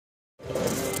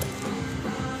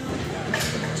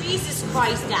Jesus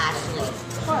Christ, Ashley.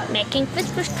 What? Making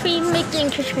Christmas tree,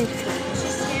 making Christmas tree.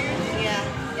 She's scared? Yeah.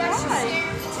 Yeah, she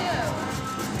scared me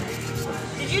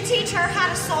too. Did you teach her how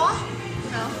to saw?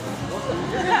 No.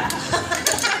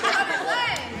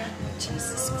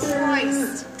 Jesus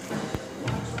Christ.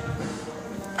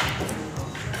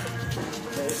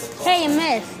 Hey, you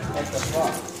missed.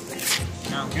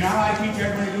 No. You know how I teach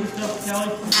everybody to do stuff,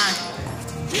 Kelly?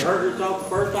 You hurt yourself the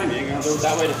first time, you ain't gonna do it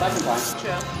that way the second time.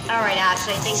 True. All right,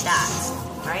 Ashley, I think that's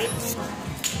right.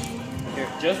 Here,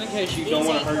 just in case you don't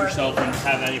want to hurt yourself and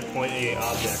have any pointy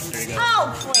objects, there you go.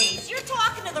 Oh, please. You're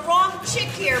talking to the wrong chick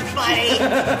here, buddy.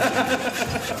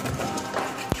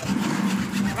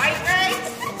 Right, Ray?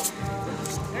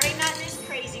 There ain't nothing this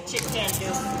crazy chick can't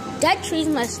do. That tree's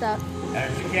messed up.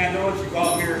 And if you can't do it, you go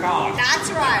up to your college.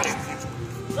 That's right.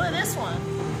 Look at this one.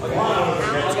 Okay.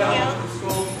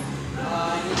 School.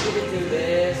 You need to do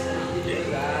this, and you need to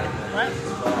do that. What?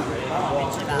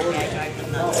 Bitch about that, drive them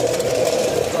nuts.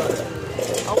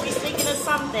 Always thinking of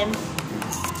something.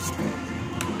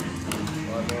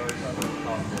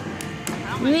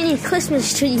 Mini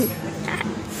Christmas tree.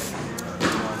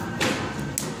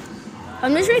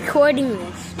 I'm just recording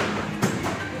this.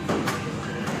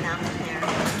 Now I'm there.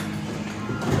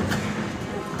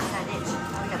 That itch.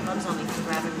 I got bugs on me from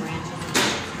grabbing branches.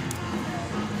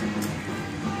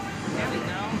 There we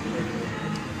go.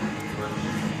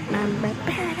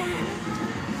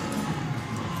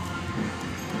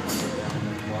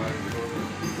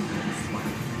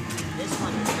 This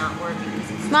one is not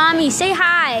working. Mommy, say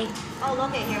hi. Oh,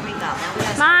 look at here we go. Now we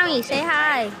got. Mommy, say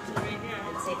hi.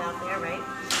 Let's see about there, right?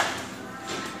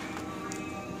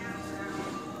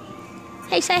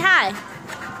 Hey, say hi.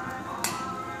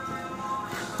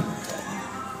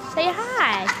 Say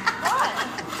hi. What?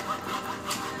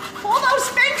 Pull those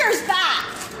fingers back.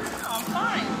 Oh, I'm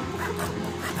fine.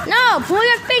 No, pull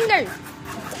your fingers.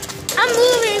 I'm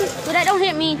moving, but that don't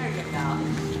hit me.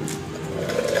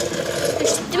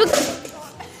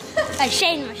 I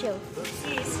shaved myself.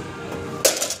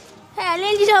 Hey, I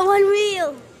landed on one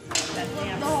wheel. That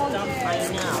damn stump. I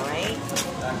know, right?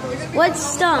 What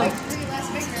stump? Three less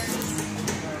fingers.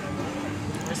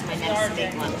 Where's my next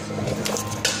big one? It's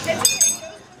okay.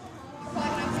 We're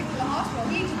probably gonna take him to the hospital.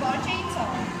 He just bought a chainsaw.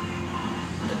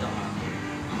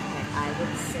 I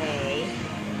would say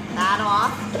that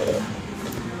off,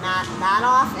 and that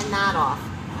off, and that off.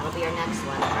 That'll be our next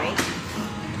one, right?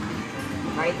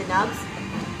 Right, the nubs?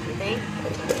 You think?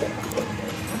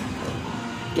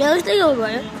 Yeah, let's take over.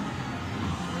 There and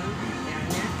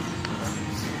there.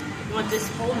 You want this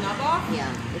whole nub off?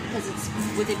 Yeah, because it's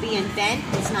with it being bent,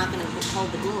 it's not going to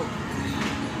hold the glue.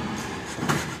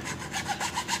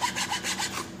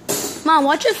 Mom,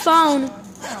 watch your phone. I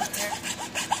don't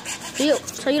care.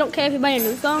 So you don't care if you buy a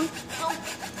new phone?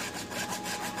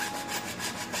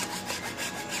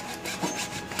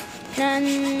 Then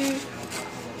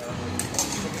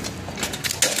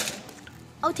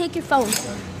I'll take your phone.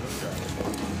 How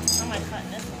am I cutting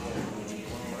this one?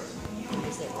 Let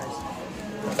me see it first.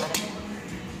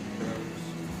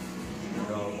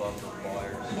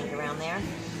 Think around there.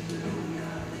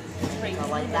 Go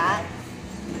like that.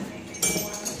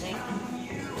 Think.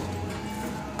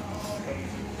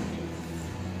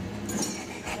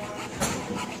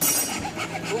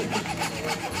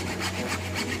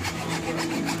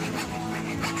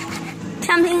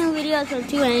 I'm taking videos from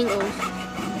two angles.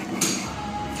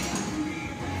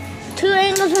 Two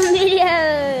angles from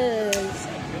videos.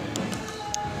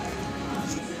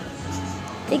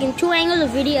 Taking two angles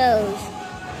of videos.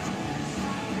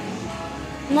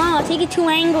 Mom, I'm taking two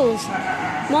angles.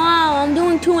 Mom, I'm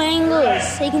doing two angles.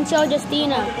 So you can show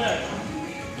Justina.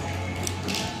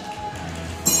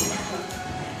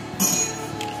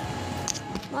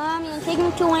 Mom, I'm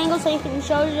taking two angles so you can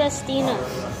show Justina.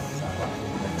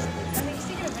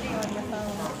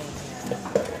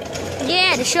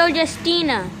 Yeah, to show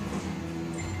Justina.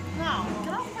 No,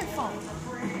 get off my phone.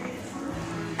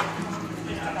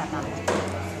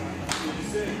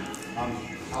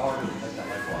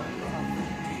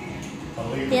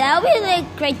 Yeah, that'll be like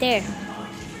right there.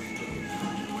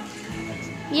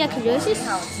 Yeah, cause yours is.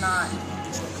 No, it's not.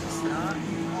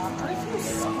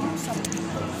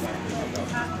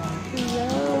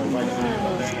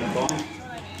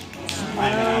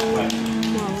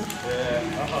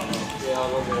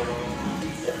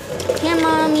 Here,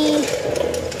 mommy.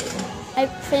 I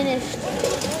finished.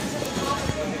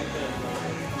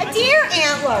 A deer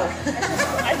antler.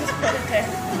 I just put it there.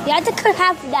 You have to cut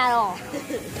half of that off.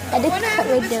 I had to cut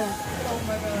right there. Oh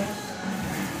my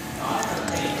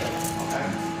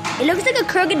god. It looks like a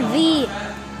crooked V.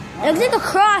 It looks like a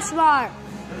crossbar.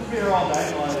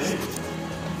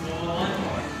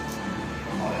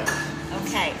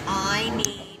 Okay, I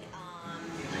need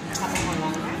a couple more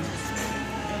long ones.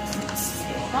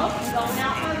 Oh, I'm going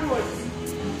out for the woods.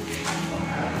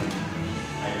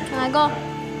 Can I go?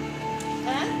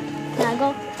 Huh? Can I go?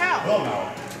 How?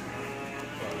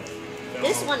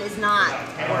 This one is not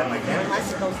working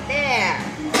unless it goes there.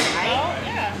 Right? Oh,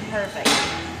 yeah. Perfect.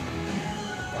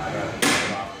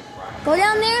 Go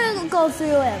down there and go through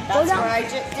it. Go That's where down. I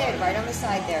just did, right on the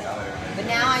side there. But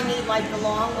now I need like the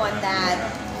long one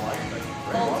that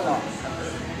folds it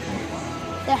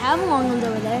off. They have long ones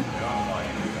over there.